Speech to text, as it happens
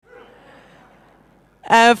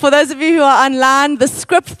For those of you who are online, the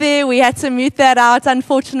script there, we had to mute that out,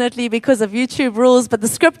 unfortunately, because of YouTube rules. But the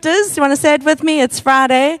script is, you want to say it with me? It's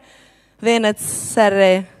Friday, then it's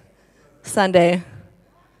Saturday, Sunday.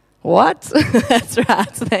 What? That's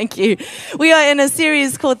right, thank you. We are in a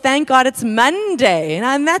series called Thank God It's Monday. And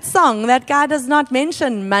in that song, that guy does not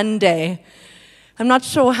mention Monday. I'm not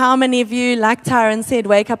sure how many of you, like Tyron said,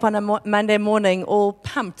 wake up on a Monday morning all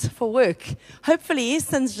pumped for work. Hopefully,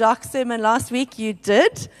 since Jacques' sermon last week, you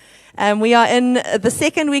did. We are in the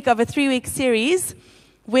second week of a 3-week series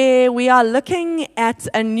where we are looking at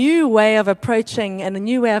a new way of approaching and a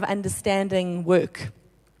new way of understanding work.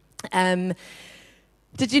 Did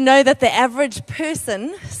you know that the average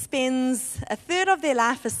person spends a third of their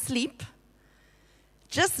life asleep,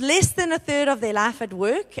 just less than a third of their life at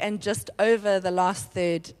work, and just over the last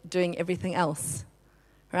third doing everything else?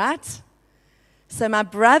 Right? So my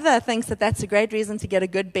brother thinks that that's a great reason to get a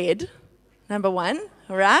good bed, number one,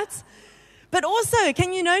 right? But also,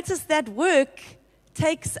 can you notice that work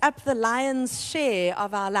takes up the lion's share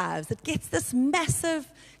of our lives? It gets this massive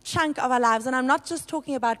chunk of our lives, and I'm not just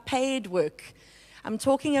talking about paid work. I'm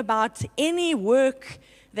talking about any work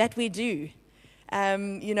that we do.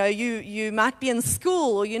 You might be in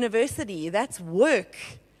school or university. That's work.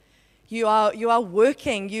 You are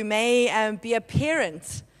working. You may be a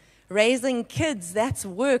parent, raising kids. That's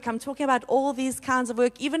work. I'm talking about all these kinds of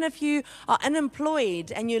work. Even if you are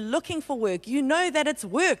unemployed and you're looking for work, you know that it's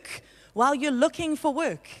work while you're looking for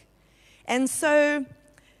work. And so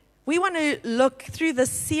we want to look through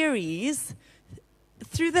this series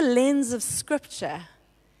through the lens of Scripture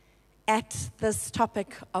at this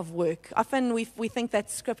topic of work. Often we think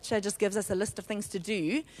that Scripture just gives us a list of things to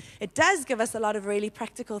do. It does give us a lot of really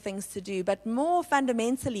practical things to do, but more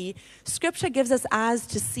fundamentally, Scripture gives us eyes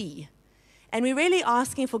to see. And we're really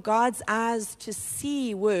asking for God's eyes to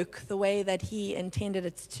see work the way that He intended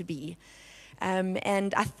it to be.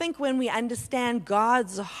 And I think when we understand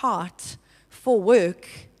God's heart for work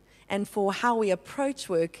and for how we approach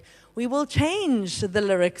work, we will change the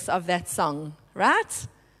lyrics of that song, right?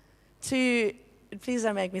 Please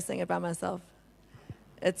don't make me sing it by myself.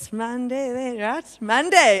 It's Monday, right?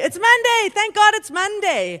 Monday. It's Monday. Thank God it's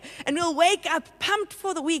Monday. And we'll wake up pumped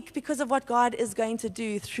for the week because of what God is going to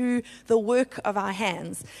do through the work of our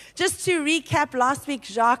hands. Just to recap, last week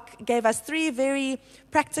Jacques gave us 3 very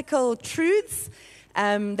practical truths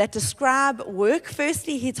that describe work.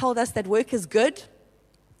 Firstly, he told us that work is good.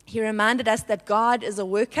 He reminded us that God is a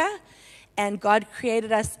worker and God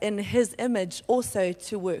created us in His image also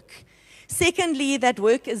to work. Secondly, that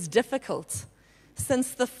work is difficult.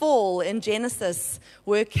 Since the fall in Genesis,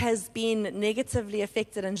 work has been negatively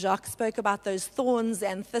affected, and Jacques spoke about those thorns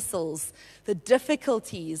and thistles, the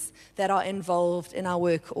difficulties that are involved in our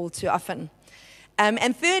work all too often.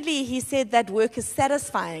 And thirdly, he said that work is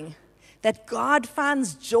satisfying, that God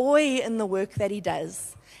finds joy in the work that He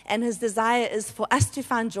does. And His desire is for us to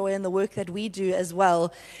find joy in the work that we do as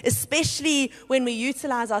well, especially when we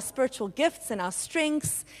utilize our spiritual gifts and our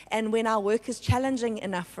strengths and when our work is challenging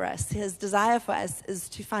enough for us. His desire for us is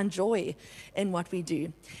to find joy in what we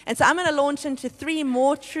do. And so I'm going to launch into 3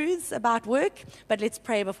 more truths about work, but let's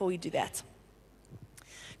pray before we do that.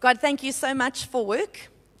 God, thank you so much for work.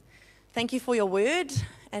 Thank you for your word.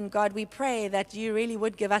 And God, we pray that you really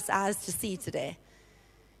would give us eyes to see today.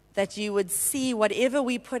 That you would see whatever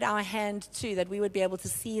we put our hand to, that we would be able to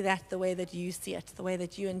see that the way that you see it, the way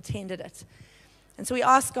that you intended it. And so we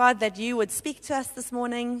ask, God, that you would speak to us this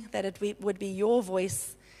morning, that it would be your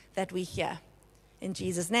voice that we hear. In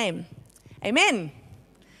Jesus' name, amen.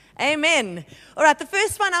 Amen. All right, the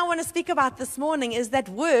first one I want to speak about this morning is that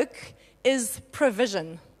work is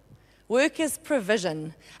provision. Work is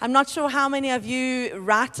provision. I'm not sure how many of you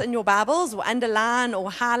write in your Bibles or underline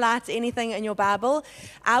or highlight anything in your Bible.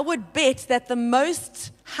 I would bet that the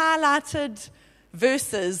most highlighted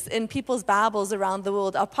verses in people's Bibles around the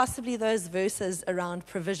world are possibly those verses around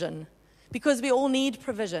provision. Because we all need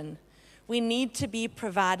provision. We need to be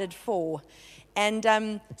provided for.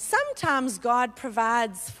 And sometimes God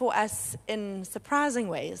provides for us in surprising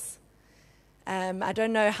ways. I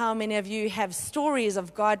don't know how many of you have stories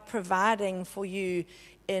of God providing for you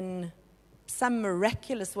in some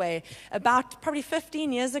miraculous way. About probably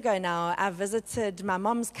 15 years ago now, I visited my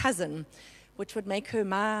mom's cousin, which would make her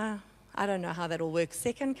I don't know how that all works,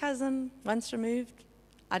 second cousin, once removed.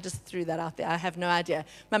 I just threw that out there. I have no idea.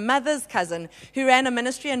 My mother's cousin, who ran a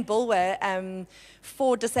ministry in Bulwer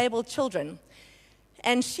for disabled children.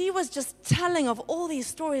 And she was just telling of all these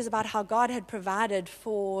stories about how God had provided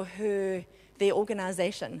for her their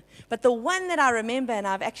organization. But the one that I remember, and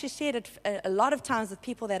I've actually shared it a lot of times with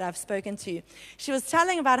people that I've spoken to, she was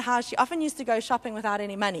telling about how she often used to go shopping without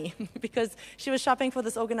any money because she was shopping for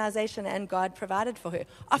this organization and God provided for her.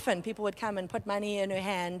 Often people would come and put money in her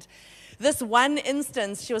hand. This one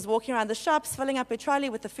instance, she was walking around the shops, filling up her trolley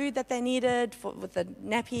with the food that they needed, with the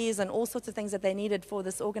nappies and all sorts of things that they needed for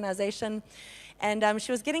this organization. And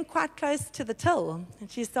she was getting quite close to the till.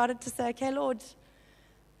 And she started to say, okay, Lord,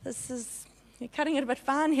 you're cutting it a bit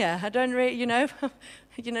fine here. I don't really,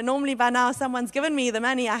 normally by now someone's given me the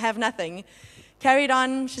money, I have nothing. Carried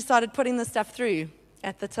on, she started putting the stuff through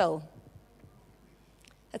at the till.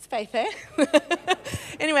 That's faith, eh?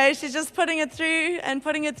 Anyway, she's just putting it through,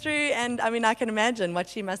 and I can imagine what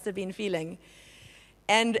she must have been feeling.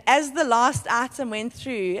 And as the last item went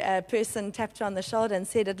through, a person tapped her on the shoulder and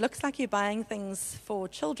said, "It looks like you're buying things for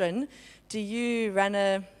children. Do you run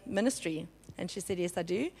a ministry?" And she said, "Yes, I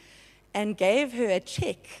do." And gave her a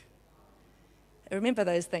check. Remember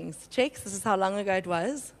those things, checks? This is how long ago it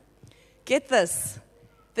was. Get this.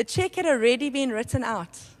 The check had already been written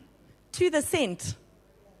out to the cent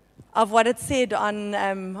of what it said on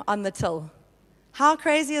the till. How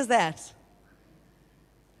crazy is that?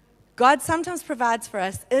 God sometimes provides for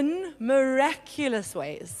us in miraculous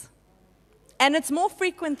ways. And it's more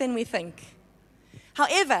frequent than we think.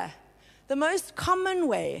 However, the most common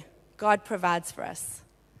way God provides for us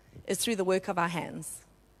is through the work of our hands.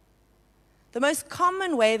 The most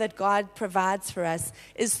common way that God provides for us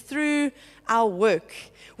is through our work.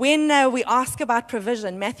 When we ask about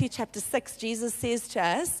provision, Matthew chapter 6, Jesus says to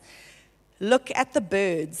us, look at the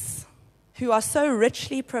birds who are so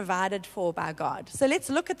richly provided for by God. So let's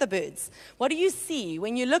look at the birds. What do you see?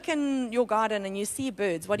 When you look in your garden and you see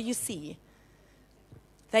birds, what do you see?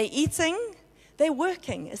 They're eating, they're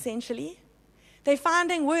working, essentially. They're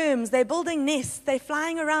finding worms, they're building nests, they're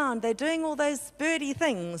flying around, they're doing all those birdie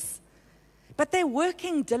things. But they're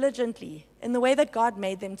working diligently in the way that God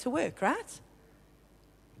made them to work, right?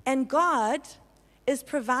 And God is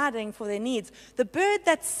providing for their needs. The bird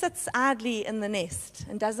that sits idly in the nest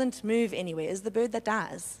and doesn't move anywhere is the bird that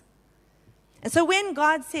dies. And so when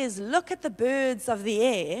God says, look at the birds of the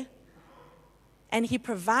air, and He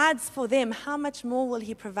provides for them, how much more will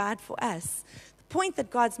He provide for us? The point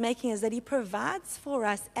that God's making is that He provides for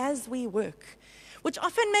us as we work, which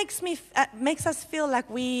often makes us feel like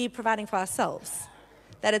we're providing for ourselves,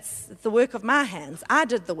 that it's the work of my hands. I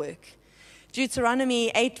did the work.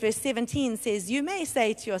 Deuteronomy 8 verse 17 says, you may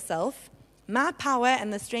say to yourself, my power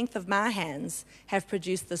and the strength of my hands have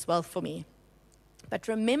produced this wealth for me. But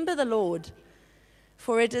remember the Lord,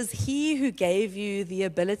 for it is He who gave you the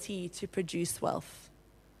ability to produce wealth.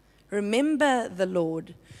 Remember the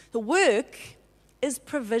Lord. The work is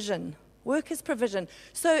provision. Work is provision.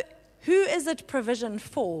 So who is it provision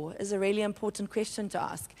for is a really important question to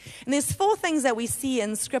ask. And there's 4 things that we see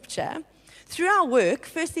in Scripture. Through our work,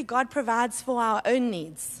 firstly, God provides for our own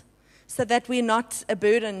needs so that we're not a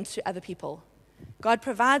burden to other people. God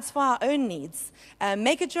provides for our own needs.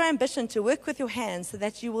 Make it your ambition to work with your hands so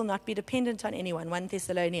that you will not be dependent on anyone, 1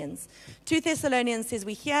 Thessalonians. 2 Thessalonians says,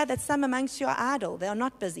 we hear that some amongst you are idle. They are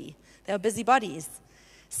not busy. They are busybodies.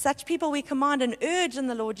 Such people we command and urge in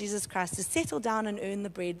the Lord Jesus Christ to settle down and earn the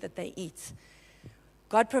bread that they eat.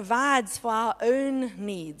 God provides for our own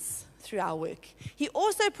needs through our work. He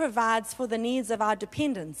also provides for the needs of our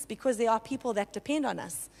dependents because there are people that depend on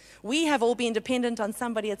us. We have all been dependent on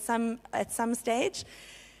somebody at some stage.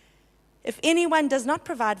 If anyone does not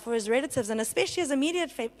provide for his relatives, and especially his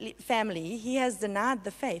immediate family, he has denied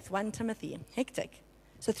the faith. 1 Timothy. Hectic.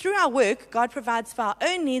 So through our work, God provides for our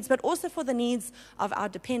own needs, but also for the needs of our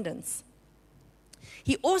dependents.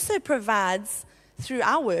 He also provides through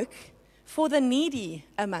our work for the needy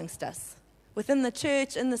amongst us. Within the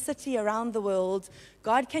church, in the city, around the world,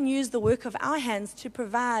 God can use the work of our hands to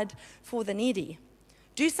provide for the needy.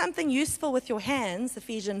 Do something useful with your hands,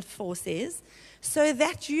 Ephesians 4 says, so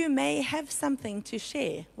that you may have something to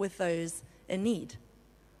share with those in need.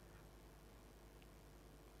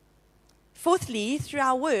 Fourthly, through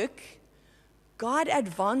our work, God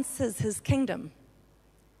advances His kingdom.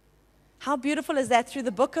 How beautiful is that? Through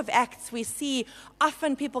the book of Acts, we see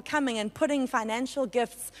often people coming and putting financial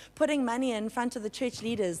gifts, putting money in front of the church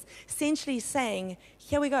leaders, essentially saying,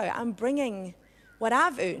 here we go, I'm bringing what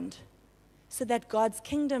I've earned so that God's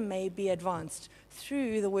kingdom may be advanced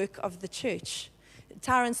through the work of the church.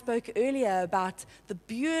 Tyron spoke earlier about the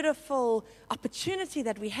beautiful opportunity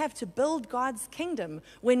that we have to build God's kingdom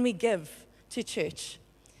when we give to church.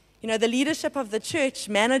 You know, the leadership of the church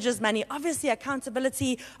manages money, obviously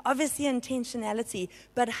accountability, obviously intentionality,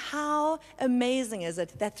 but how amazing is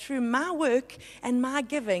it that through my work and my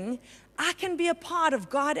giving, I can be a part of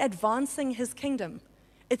God advancing his kingdom.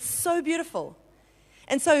 It's so beautiful.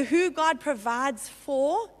 And so who God provides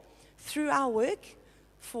for through our work,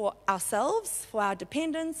 for ourselves, for our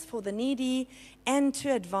dependents, for the needy, and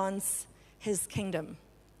to advance his kingdom.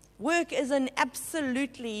 Work is an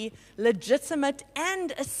absolutely legitimate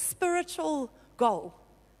and a spiritual goal.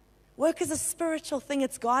 Work is a spiritual thing.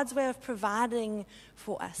 It's God's way of providing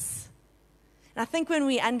for us. And I think when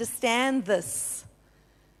we understand this,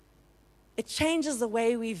 it changes the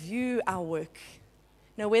way we view our work.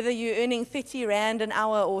 You know, whether you're earning 30 Rand an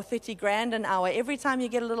hour or 30 grand an hour, every time you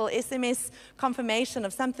get a little SMS confirmation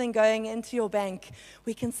of something going into your bank,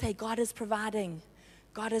 we can say, God is providing,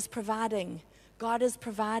 God is providing, God is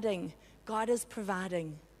providing, God is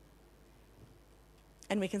providing.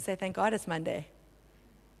 And we can say, thank God it's Monday.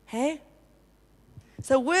 Hey?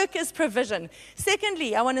 So work is provision.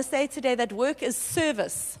 Secondly, I want to say today that work is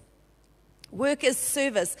service. Work is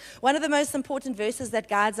service. One of the most important verses that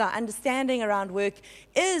guides our understanding around work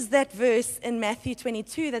is that verse in Matthew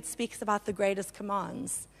 22 that speaks about the greatest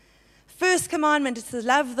commands. First commandment is to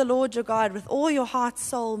love the Lord your God with all your heart,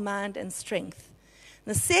 soul, mind, and strength.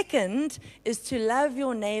 The second is to love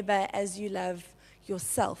your neighbor as you love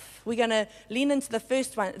yourself. We're going to lean into the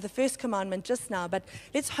first commandment just now, but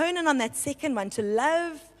let's hone in on that second one, to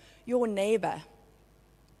love your neighbor.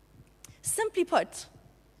 Simply put,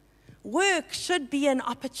 work should be an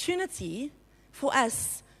opportunity for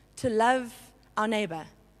us to love our neighbor,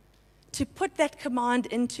 to put that command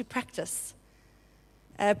into practice.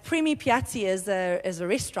 Premi Piatti is a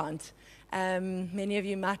restaurant. Many of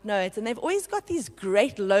you might know it, and they've always got these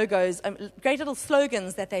great logos, great little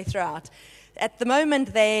slogans that they throw out. At the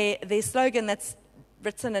moment, their slogan that's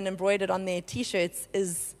written and embroidered on their T-shirts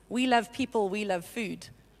is, "We love people, we love food."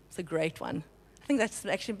 It's a great one. I think that's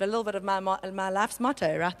actually a little bit of my life's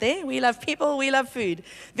motto right there. We love people, we love food.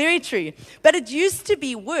 Very true. But it used to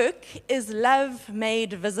be, work is love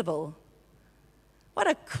made visible. What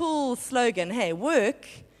a cool slogan, hey? Work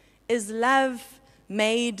is love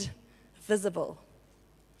made visible.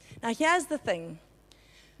 Now here's the thing.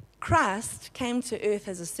 Christ came to earth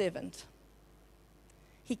as a servant.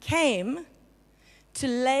 He came to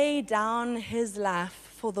lay down his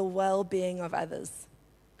life for the well-being of others.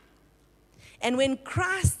 And when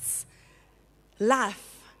Christ's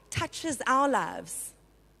life touches our lives,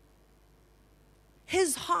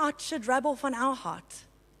 his heart should rub off on our heart.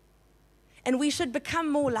 And we should become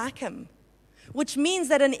more like him, which means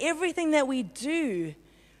that in everything that we do,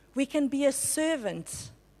 we can be a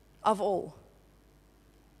servant of all.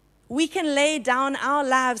 We can lay down our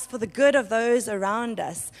lives for the good of those around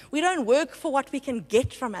us. We don't work for what we can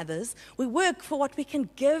get from others. We work for what we can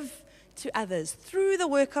give to others through the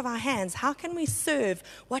work of our hands. How can we serve?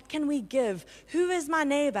 What can we give? Who is my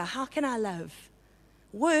neighbor? How can I love?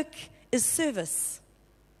 Work is service.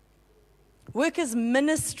 Work is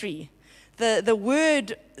ministry. The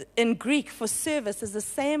word in Greek for service is the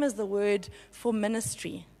same as the word for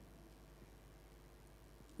ministry.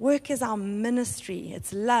 Work is our ministry.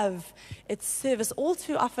 It's love. It's service. All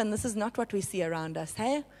too often, this is not what we see around us,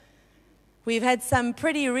 hey? We've had some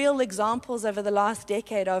pretty real examples over the last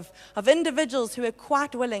decade of individuals who are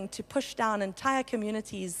quite willing to push down entire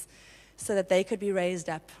communities so that they could be raised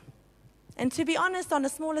up. And to be honest, on a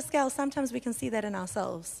smaller scale, sometimes we can see that in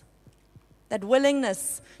ourselves. That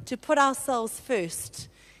willingness to put ourselves first,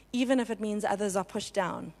 even if it means others are pushed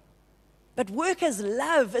down. But work as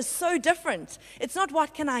love is so different. It's not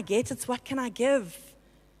what can I get, it's what can I give.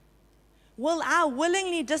 Will I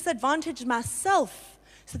willingly disadvantage myself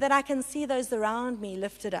so that I can see those around me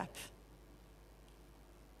lifted up?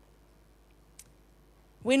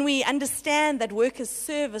 When we understand that work is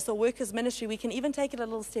service or work is ministry, we can even take it a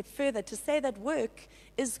little step further to say that work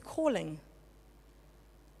is calling.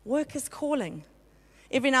 Work is calling.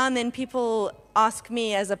 Every now and then people ask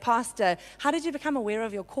me as a pastor, how did you become aware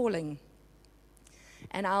of your calling?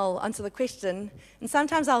 And I'll answer the question, and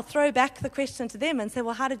sometimes I'll throw back the question to them and say,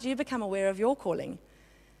 well, how did you become aware of your calling?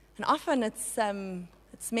 And often it's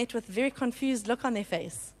met with a very confused look on their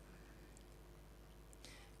face.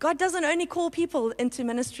 God doesn't only call people into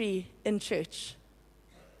ministry in church.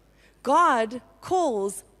 God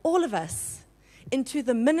calls all of us into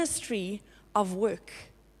the ministry of work.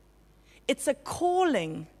 It's a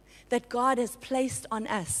calling that God has placed on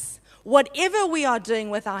us. Whatever we are doing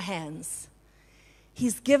with our hands,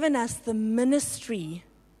 He's given us the ministry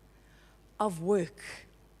of work.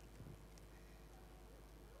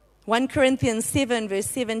 1 Corinthians 7 verse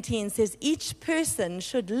 17 says, each person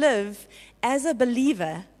should live as a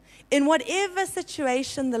believer in whatever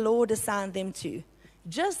situation the Lord assigned them to,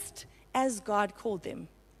 just as God called them.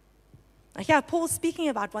 I hear Paul speaking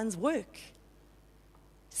about one's work.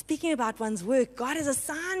 Speaking about one's work. God has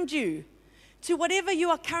assigned you to whatever you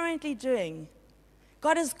are currently doing.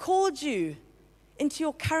 God has called you into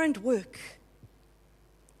your current work.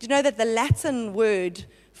 Do you know that the Latin word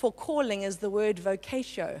for calling is the word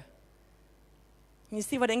vocatio? You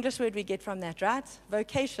see what English word we get from that, right?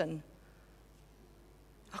 Vocation.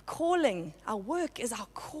 Our calling, our work is our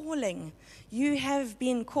calling. You have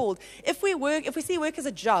been called. If we see work as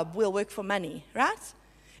a job, we'll work for money, right?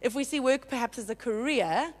 If we see work perhaps as a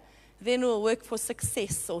career, then we'll work for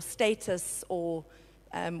success or status or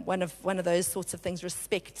one of those sorts of things,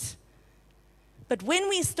 respect. But when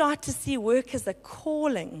we start to see work as a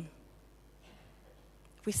calling,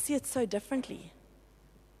 we see it so differently.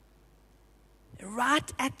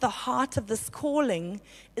 Right at the heart of this calling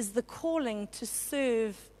is the calling to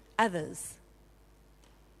serve others,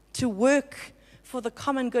 to work for the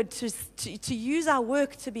common good, to use our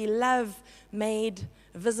work to be love made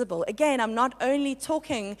visible. Again, I'm not only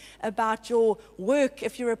talking about your work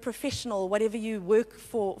if you're a professional, whatever you work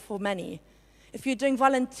for money. If you're doing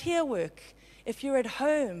volunteer work, if you're at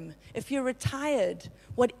home, if you're retired,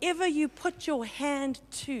 whatever you put your hand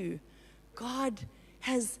to, God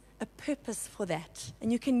has a purpose for that.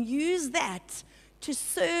 And you can use that to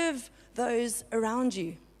serve those around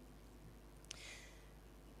you.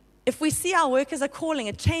 If we see our work as a calling,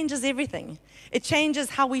 it changes everything. It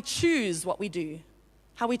changes how we choose what we do,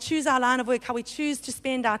 how we choose our line of work, how we choose to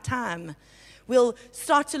spend our time. We'll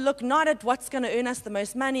start to look not at what's going to earn us the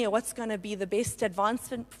most money or what's going to be the best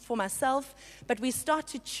advancement for myself, but we start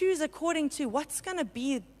to choose according to what's going to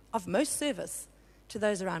be of most service to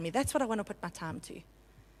those around me. That's what I want to put my time to.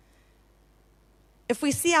 If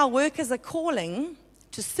we see our work as a calling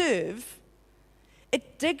to serve,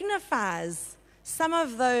 it dignifies some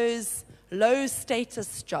of those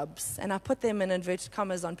low-status jobs, and I put them in inverted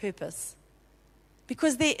commas on purpose.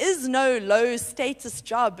 Because there is no low-status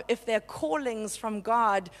job if they're callings from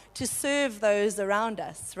God to serve those around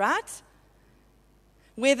us, right?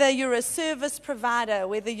 Whether you're a service provider,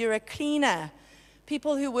 whether you're a cleaner,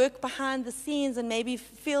 people who work behind the scenes and maybe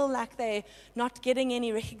feel like they're not getting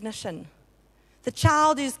any recognition. The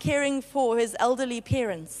child who's caring for his elderly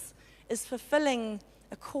parents is fulfilling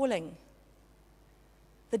a calling.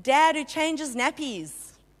 The dad who changes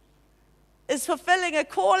nappies is fulfilling a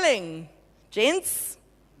calling. Gents,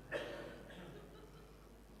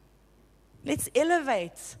 let's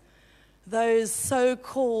elevate those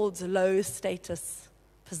so-called low-status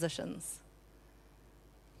positions.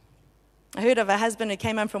 I heard of a husband who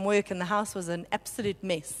came home from work and the house was an absolute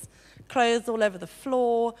mess. Clothes all over the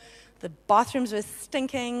floor, the bathrooms were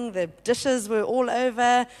stinking, the dishes were all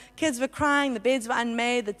over, kids were crying, the beds were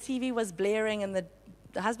unmade, the TV was blaring, and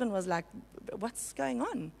the husband was like, what's going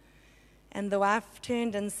on? And the wife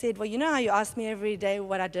turned and said, well, you know how you ask me every day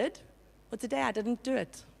what I did? Well, today I didn't do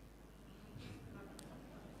it.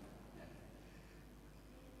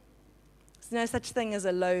 There's no such thing as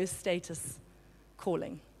a low-status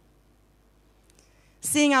calling.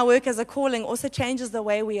 Seeing our work as a calling also changes the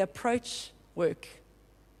way we approach work.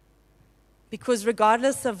 Because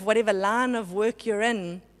regardless of whatever line of work you're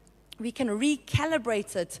in, we can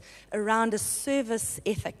recalibrate it around a service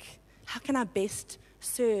ethic. How can I best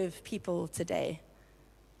serve people today?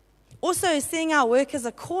 Also, seeing our work as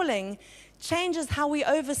a calling changes how we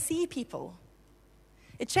oversee people.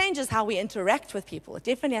 It changes how we interact with people. It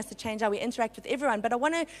definitely has to change how we interact with everyone. But I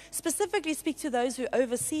want to specifically speak to those who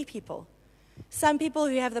oversee people. Some people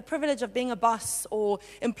who have the privilege of being a boss or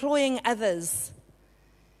employing others.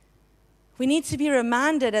 We need to be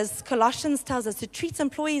reminded, as Colossians tells us, to treat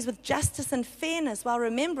employees with justice and fairness while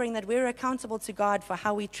remembering that we're accountable to God for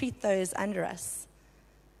how we treat those under us.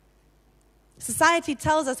 Society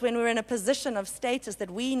tells us when we're in a position of status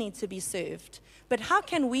that we need to be served. But how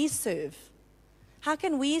can we serve? How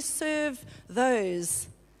can we serve those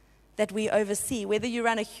that we oversee? Whether you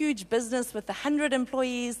run a huge business with 100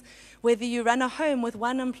 employees, whether you run a home with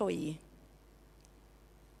 1 employee.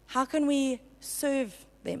 How can we serve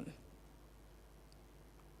them?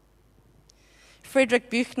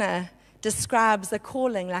 Friedrich Buechner describes a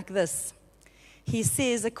calling like this. He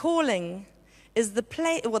says, a calling is the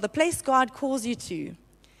place God calls you to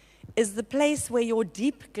is the place where your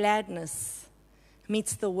deep gladness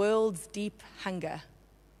meets the world's deep hunger.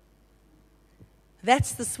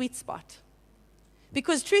 That's the sweet spot.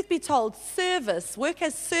 Because truth be told, service, work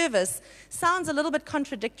as service, sounds a little bit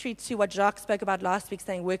contradictory to what Jacques spoke about last week,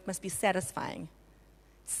 saying work must be satisfying.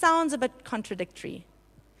 It sounds a bit contradictory.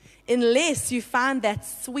 Unless you find that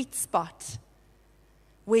sweet spot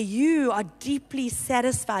where you are deeply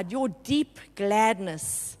satisfied, your deep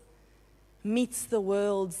gladness meets the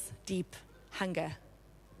world's deep hunger.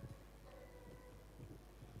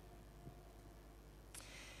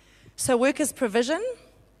 So work is provision,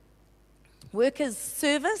 work is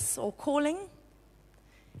service or calling.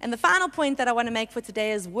 And the final point that I want to make for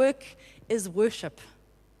today is work is worship.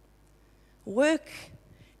 Work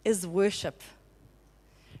is worship.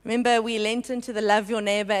 Remember, we lent into the love your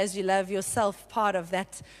neighbor as you love yourself part of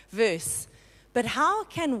that verse. But how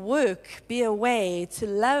can work be a way to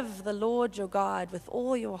love the Lord your God with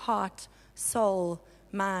all your heart, soul,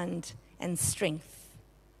 mind, and strength?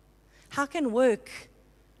 How can work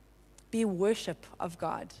be worship of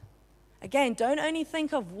God? Again, don't only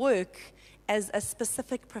think of work as a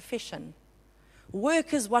specific profession.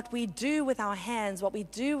 Work is what we do with our hands, what we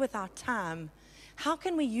do with our time. How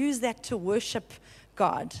can we use that to worship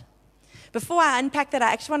God? Before I unpack that,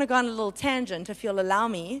 I actually want to go on a little tangent, if you'll allow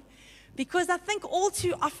me, because I think all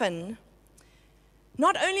too often,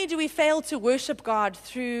 not only do we fail to worship God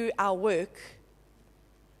through our work,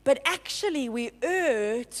 but actually we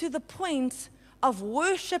err to the point of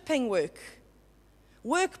worshiping work.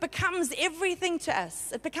 Work becomes everything to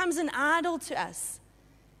us. It becomes an idol to us.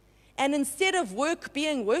 And instead of work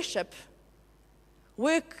being worship,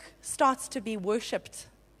 work starts to be worshipped.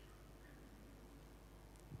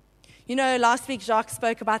 You know, last week Jacques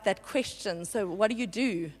spoke about that question. So what do you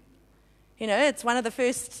do? You know, it's one of the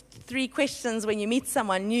first 3 questions when you meet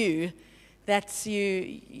someone new that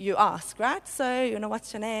you ask, right? So, you know,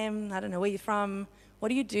 what's your name? I don't know where you're from. What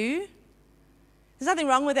do you do? There's nothing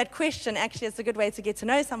wrong with that question. Actually, it's a good way to get to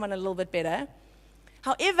know someone a little bit better.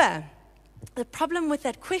 However, the problem with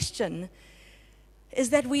that question is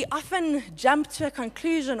that we often jump to a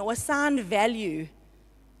conclusion or assign value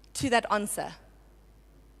to that answer.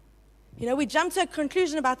 You know, we jump to a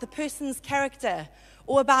conclusion about the person's character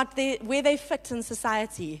or about where they fit in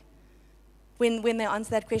society when they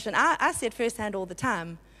answer that question. I see it firsthand all the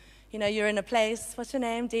time. You know, you're in a place, what's your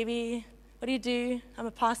name, Debbie? What do you do? I'm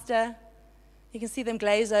a pastor. You can see them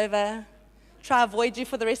glaze over, try avoid you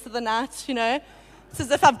for the rest of the night, you know. It's as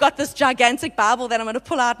if I've got this gigantic Bible that I'm going to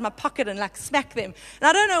pull out of my pocket and like smack them. And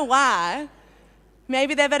I don't know why.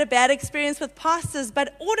 Maybe they've had a bad experience with pastors,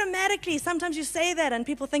 but automatically sometimes you say that and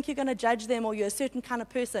people think you're going to judge them or you're a certain kind of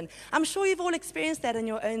person. I'm sure you've all experienced that in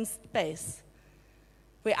your own space,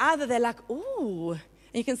 where either they're like, ooh,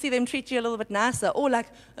 and you can see them treat you a little bit nicer, or like,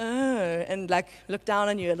 oh, and like look down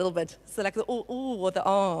on you a little bit. So like the ooh or the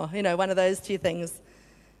oh, you know, one of those 2 things.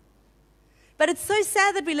 But it's so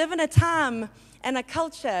sad that we live in a time and a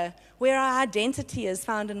culture where our identity is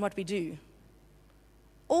found in what we do.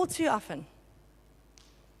 All too often.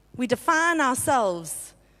 We define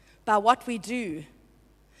ourselves by what we do,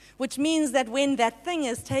 which means that when that thing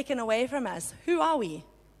is taken away from us, who are we?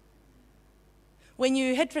 When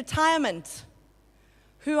you hit retirement,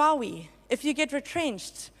 who are we? If you get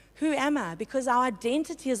retrenched, who am I? Because our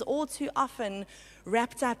identity is all too often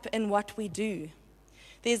wrapped up in what we do.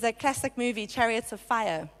 There's a classic movie, Chariots of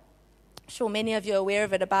Fire. I'm sure many of you are aware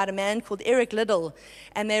of it, about a man called Eric Liddell,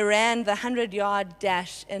 and they ran the 100-yard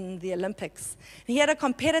dash in the Olympics. He had a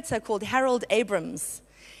competitor called Harold Abrams,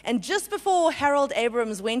 and just before Harold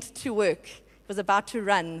Abrams went to work, he was about to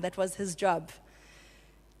run, that was his job,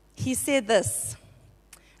 he said this,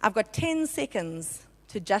 I've got 10 seconds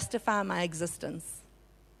to justify my existence.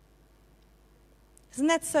 Isn't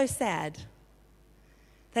that so sad?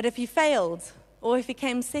 That if he failed, or if he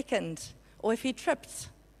came second, or if he tripped,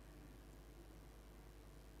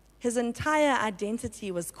 his entire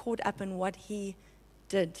identity was caught up in what he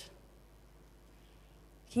did.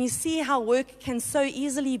 Can you see how work can so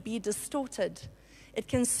easily be distorted? It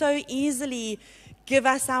can so easily give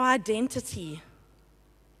us our identity.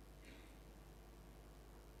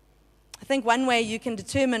 I think one way you can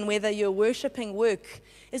determine whether you're worshiping work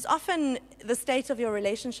is often the state of your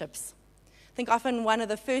relationships. I think often one of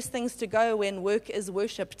the first things to go when work is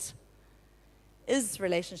worshipped is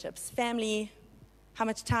relationships, family, how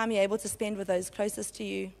much time you're able to spend with those closest to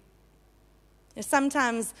you.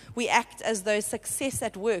 Sometimes we act as though success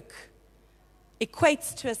at work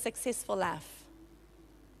equates to a successful life.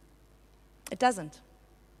 It doesn't.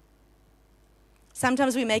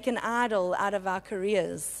 Sometimes we make an idol out of our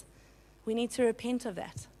careers. We need to repent of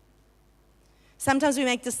that. Sometimes we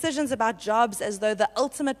make decisions about jobs as though the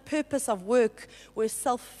ultimate purpose of work was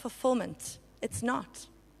self-fulfillment. It's not.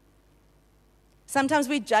 Sometimes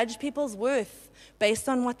we judge people's worth based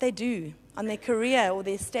on what they do, on their career or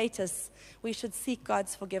their status. We should seek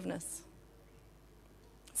God's forgiveness.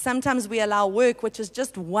 Sometimes we allow work, which is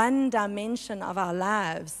just one dimension of our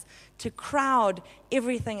lives, to crowd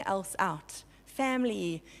everything else out.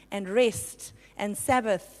 Family and rest and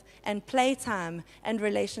Sabbath and playtime and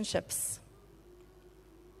relationships.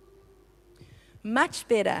 much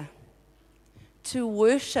better to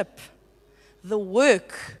worship the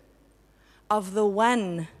work of the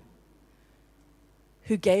one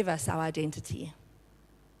who gave us our identity.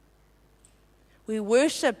 We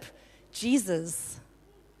worship Jesus,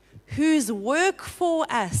 whose work for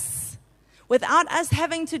us, without us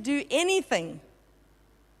having to do anything,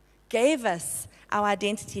 gave us our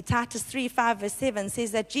identity. Titus 3:5-7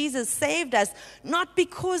 says that Jesus saved us not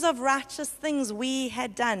because of righteous things we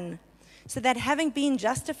had done, so that having been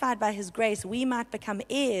justified by his grace, we might become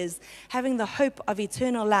heirs, having the hope of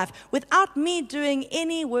eternal life. Without me doing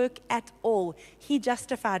any work at all, he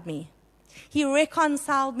justified me. He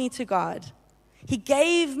reconciled me to God. He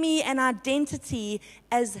gave me an identity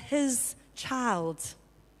as his child,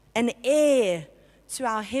 an heir to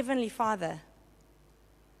our Heavenly Father.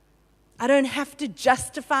 I don't have to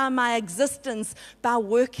justify my existence by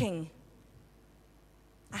working.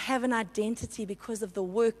 I have an identity because of the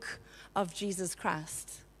work of Jesus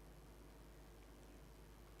Christ.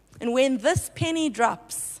 And when this penny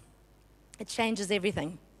drops, it changes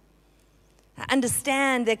everything. I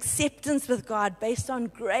understand the acceptance with God based on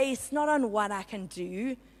grace, not on what I can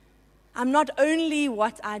do. I'm not only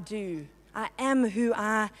what I do, I am who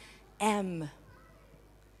I am.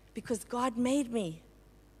 Because God made me,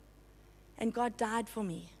 and God died for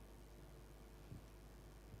me.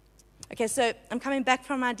 Okay, so I'm coming back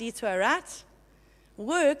from my detour, right?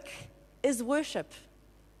 Work is worship.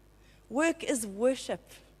 Work is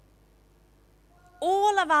worship.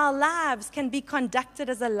 All of our lives can be conducted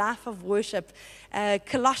as a life of worship.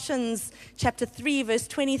 Colossians chapter 3, verse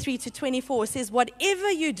 23-24 says,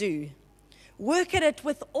 whatever you do, work at it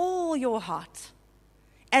with all your heart,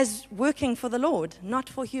 as working for the Lord, not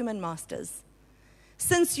for human masters.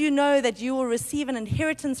 Since you know that you will receive an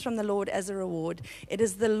inheritance from the Lord as a reward, it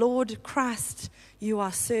is the Lord Christ you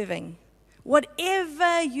are serving.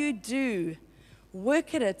 Whatever you do,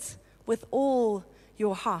 work at it with all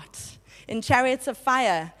your heart. In Chariots of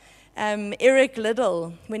Fire, Eric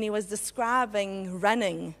Liddell, when he was describing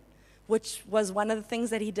running, which was one of the things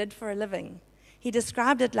that he did for a living, he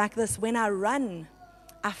described it like this: when I run,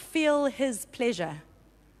 I feel his pleasure.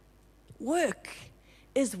 Work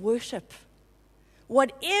is worship.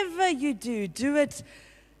 Whatever you do, do it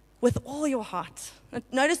with all your heart.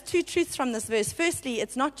 Notice two truths from this verse. Firstly,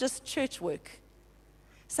 it's not just church work.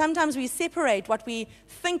 Sometimes we separate what we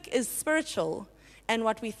think is spiritual and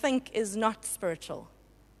what we think is not spiritual.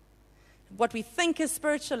 What we think is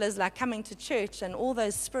spiritual is like coming to church and all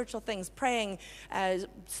those spiritual things, praying,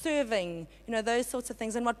 serving, those sorts of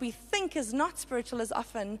things. And what we think is not spiritual is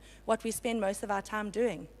often what we spend most of our time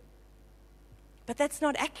doing. But that's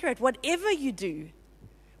not accurate. Whatever you do,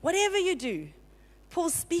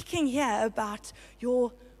 Paul's speaking here about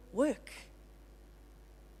your work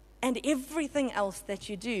and everything else that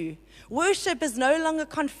you do. Worship is no longer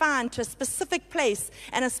confined to a specific place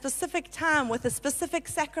and a specific time with a specific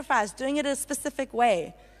sacrifice, doing it a specific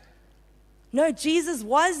way. No, Jesus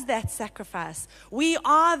was that sacrifice. We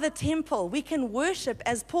are the temple. We can worship,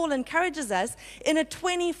 as Paul encourages us, in a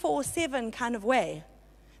 24/7 kind of way.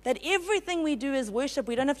 That everything we do is worship.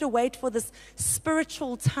 We don't have to wait for this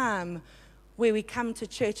spiritual time where we come to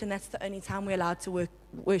church and that's the only time we're allowed to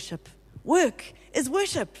worship. Work is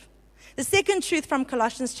worship. The second truth from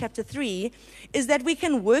Colossians chapter 3 is that we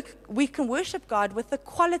can worship God with the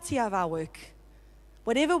quality of our work.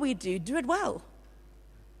 Whatever we do, do it well.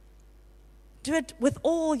 Do it with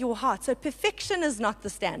all your heart. So perfection is not the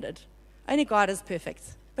standard. Only God is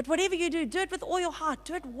perfect. But whatever you do, do it with all your heart.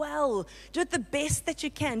 Do it well. Do it the best that you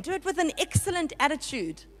can. Do it with an excellent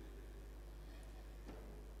attitude.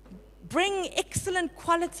 Bring excellent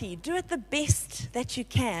quality. Do it the best that you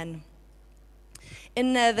can.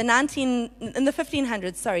 In the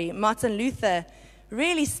 1500s, Martin Luther,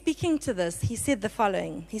 really speaking to this, he said the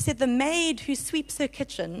following. He said, the maid who sweeps her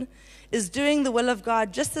kitchen is doing the will of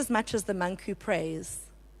God just as much as the monk who prays.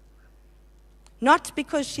 Not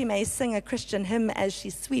because she may sing a Christian hymn as she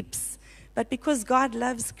sweeps, but because God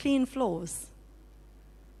loves clean floors.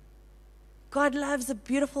 God loves a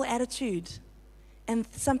beautiful attitude and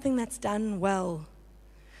something that's done well.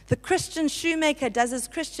 The Christian shoemaker does his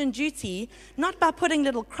Christian duty not by putting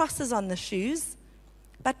little crosses on the shoes,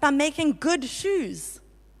 but by making good shoes.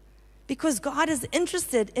 Because God is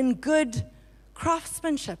interested in good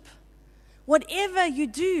craftsmanship. Whatever you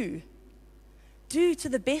do, do to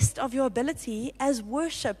the best of your ability as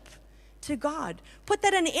worship to God. Put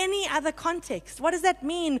that in any other context. What does that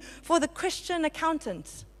mean for the Christian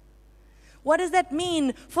accountant? What does that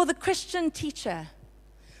mean for the Christian teacher?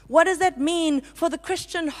 What does that mean for the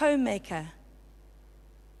Christian homemaker?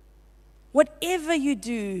 Whatever you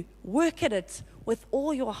do, work at it with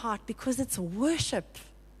all your heart, because it's worship.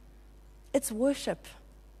 It's worship.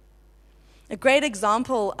 A great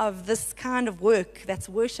example of this kind of work that's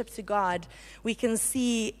worship to God, we can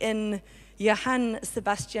see in Johann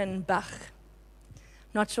Sebastian Bach.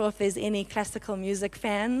 Not sure if there's any classical music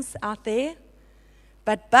fans out there,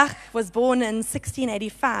 but Bach was born in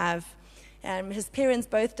 1685. His parents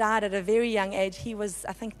both died at a very young age. He was,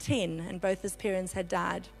 I think, 10, and both his parents had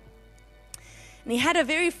died. And he had a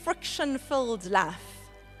very friction-filled life.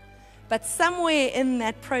 But somewhere in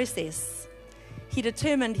that process, he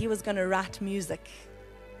determined he was going to write music.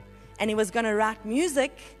 And he was going to write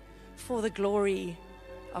music for the glory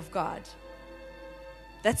of God.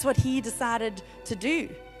 That's what he decided to do.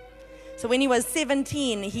 So when he was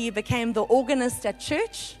 17, he became the organist at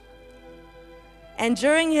church. And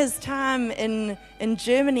during his time in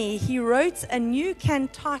Germany, he wrote a new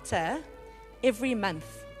cantata every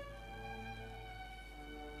month.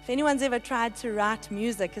 If anyone's ever tried to write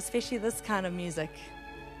music, especially this kind of music,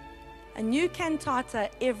 a new cantata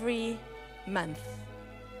every month.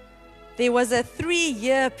 There was a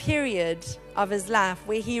 3-year period of his life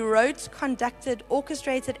where he wrote, conducted,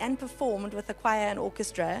 orchestrated, and performed with a choir and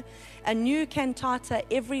orchestra a new cantata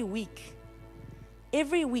every week.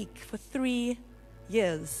 Every week for 3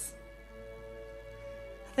 years.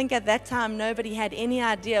 I think at that time nobody had any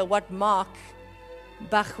idea what mark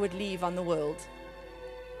Bach would leave on the world.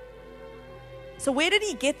 So where did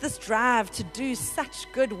he get this drive to do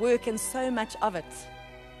such good work and so much of it?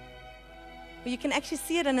 Well, you can actually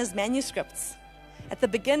see it in his manuscripts. At the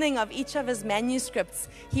beginning of each of his manuscripts,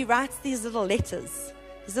 he writes these little letters,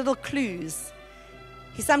 these little clues.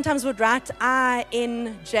 He sometimes would write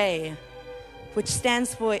INJ, which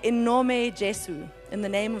stands for In Nome Jesu, in the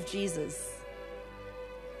name of Jesus.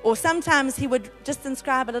 Or sometimes he would just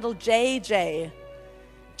inscribe a little JJ,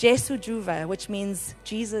 Jesu Juva, which means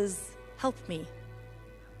Jesus, help me.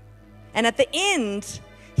 And at the end,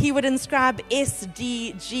 he would inscribe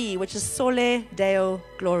SDG, which is Sole Deo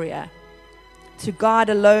Gloria. To God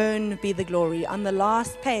alone be the glory, on the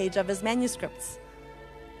last page of his manuscripts.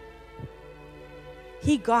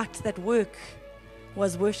 He got that work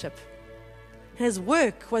was worship. His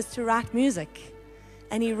work was to write music.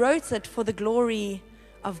 And he wrote it for the glory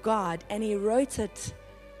of God. And he wrote it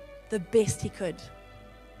the best he could.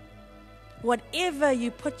 Whatever you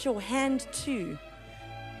put your hand to,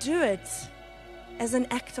 do it as an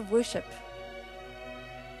act of worship.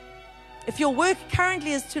 If your work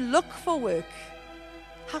currently is to look for work,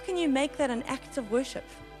 how can you make that an act of worship?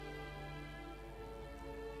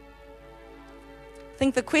 I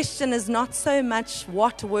think the question is not so much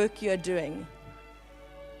what work you're doing,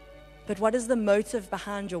 but what is the motive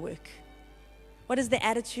behind your work? What is the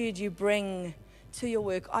attitude you bring to your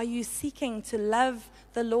work? Are you seeking to love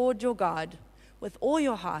the Lord your God with all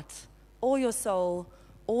your heart, all your soul,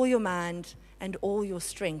 all your mind, and all your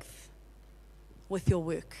strength with your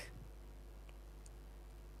work?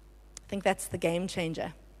 I think that's the game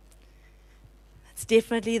changer. It's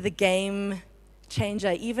definitely the game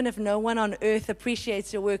changer. Even if no one on earth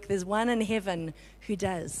appreciates your work, there's one in heaven who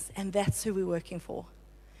does, and that's who we're working for.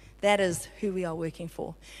 That is who we are working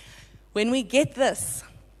for. When we get this,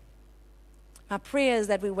 my prayer is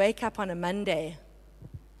that we wake up on a Monday.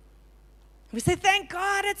 We say, thank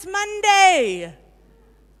God it's Monday.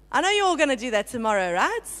 I know you're all going to do that tomorrow,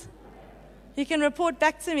 right? You can report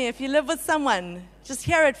back to me if you live with someone. Just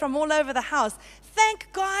hear it from all over the house. Thank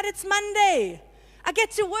God it's Monday. I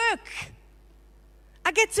get to work.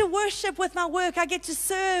 I get to worship with my work. I get to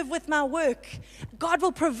serve with my work. God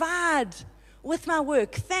will provide with my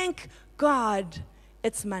work. Thank God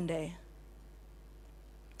it's Monday.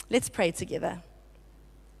 Let's pray together.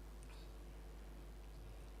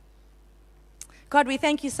 God, we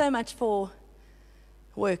thank you so much for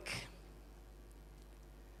work.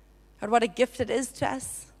 God, what a gift it is to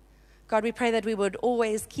us. God, we pray that we would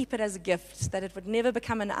always keep it as a gift, that it would never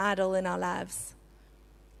become an idol in our lives.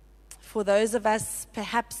 For those of us,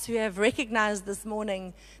 perhaps, who have recognized this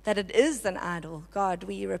morning that it is an idol, God,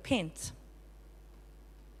 we repent.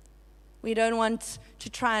 We don't want to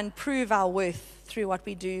try and prove our worth through what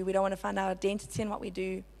we do. We don't want to find our identity in what we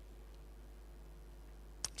do.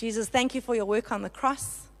 Jesus, thank you for your work on the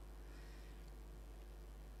cross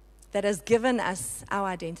that has given us our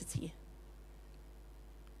identity.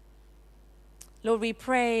 Lord, we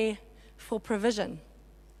pray for provision.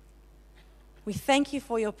 We thank you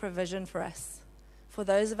for your provision for us. For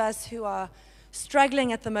those of us who are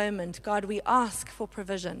struggling at the moment, God, we ask for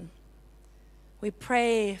provision. We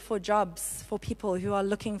pray for jobs, for people who are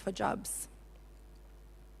looking for jobs.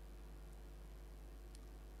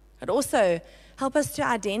 But also, help us to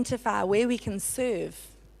identify where we can serve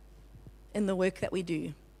in the work that we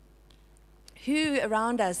do? Who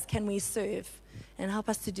around us can we serve? And help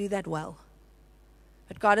us to do that well.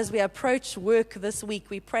 But God, as we approach work this week,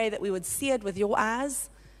 we pray that we would see it with your eyes,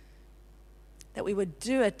 that we would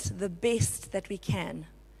do it the best that we can,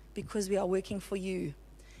 because we are working for you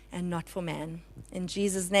and not for man. In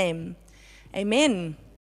Jesus' name, amen.